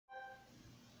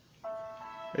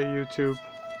Hey YouTube,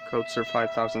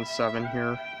 Coatser5007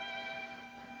 here.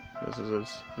 This is a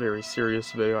very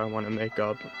serious video I want to make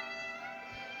up.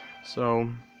 So,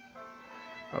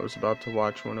 I was about to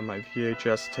watch one of my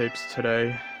VHS tapes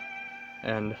today,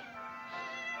 and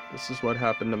this is what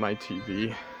happened to my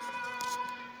TV.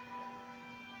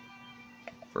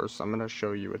 First, I'm going to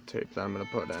show you a tape that I'm going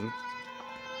to put in.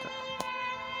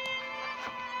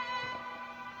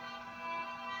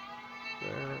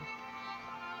 There.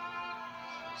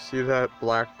 See that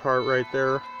black part right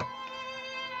there?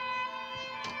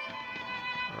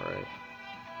 Alright.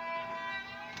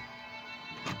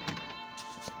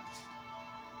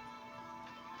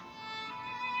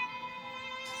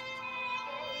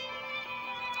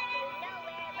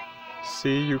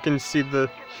 See, you can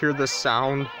hear the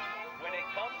sound. When it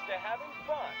comes to having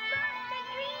fun.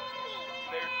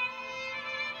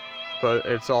 But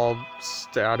it's all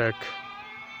static.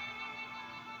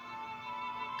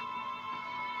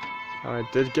 I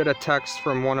did get a text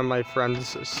from one of my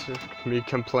friends, me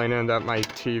complaining that my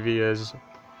VHS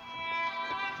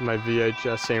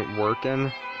ain't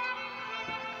working.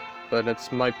 But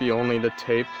it might be only the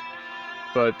tape,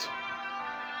 but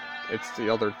it's the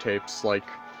other tapes like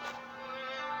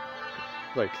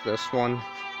this one.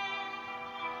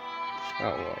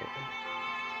 Oh wait.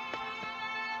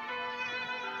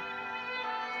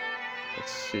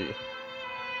 Let's see.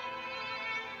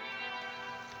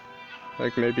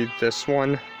 Like maybe this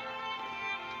one.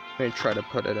 Let me try to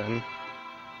put it in.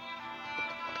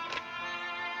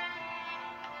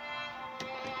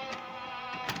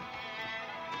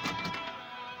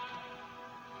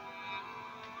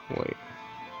 Wait.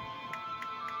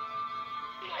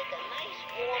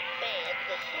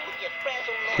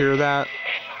 Hear that?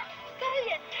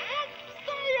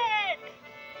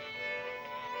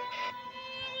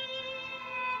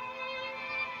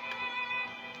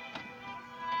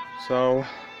 So,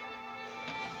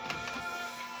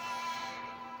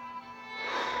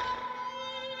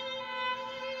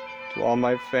 to all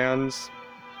my fans,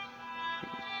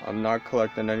 I'm not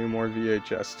collecting any more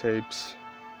VHS tapes,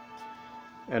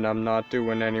 and I'm not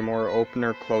doing any more open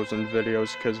or closing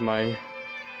videos because my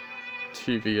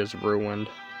TV is ruined.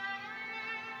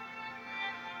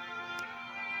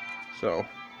 So,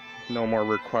 no more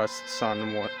requests on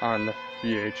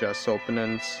VHS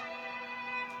openings.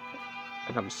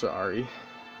 And I'm sorry.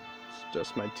 It's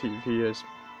just my TV is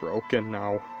broken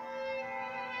now.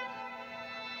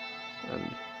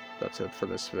 And that's it for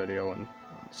this video, and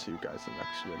I'll see you guys in the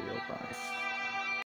next video. Bye.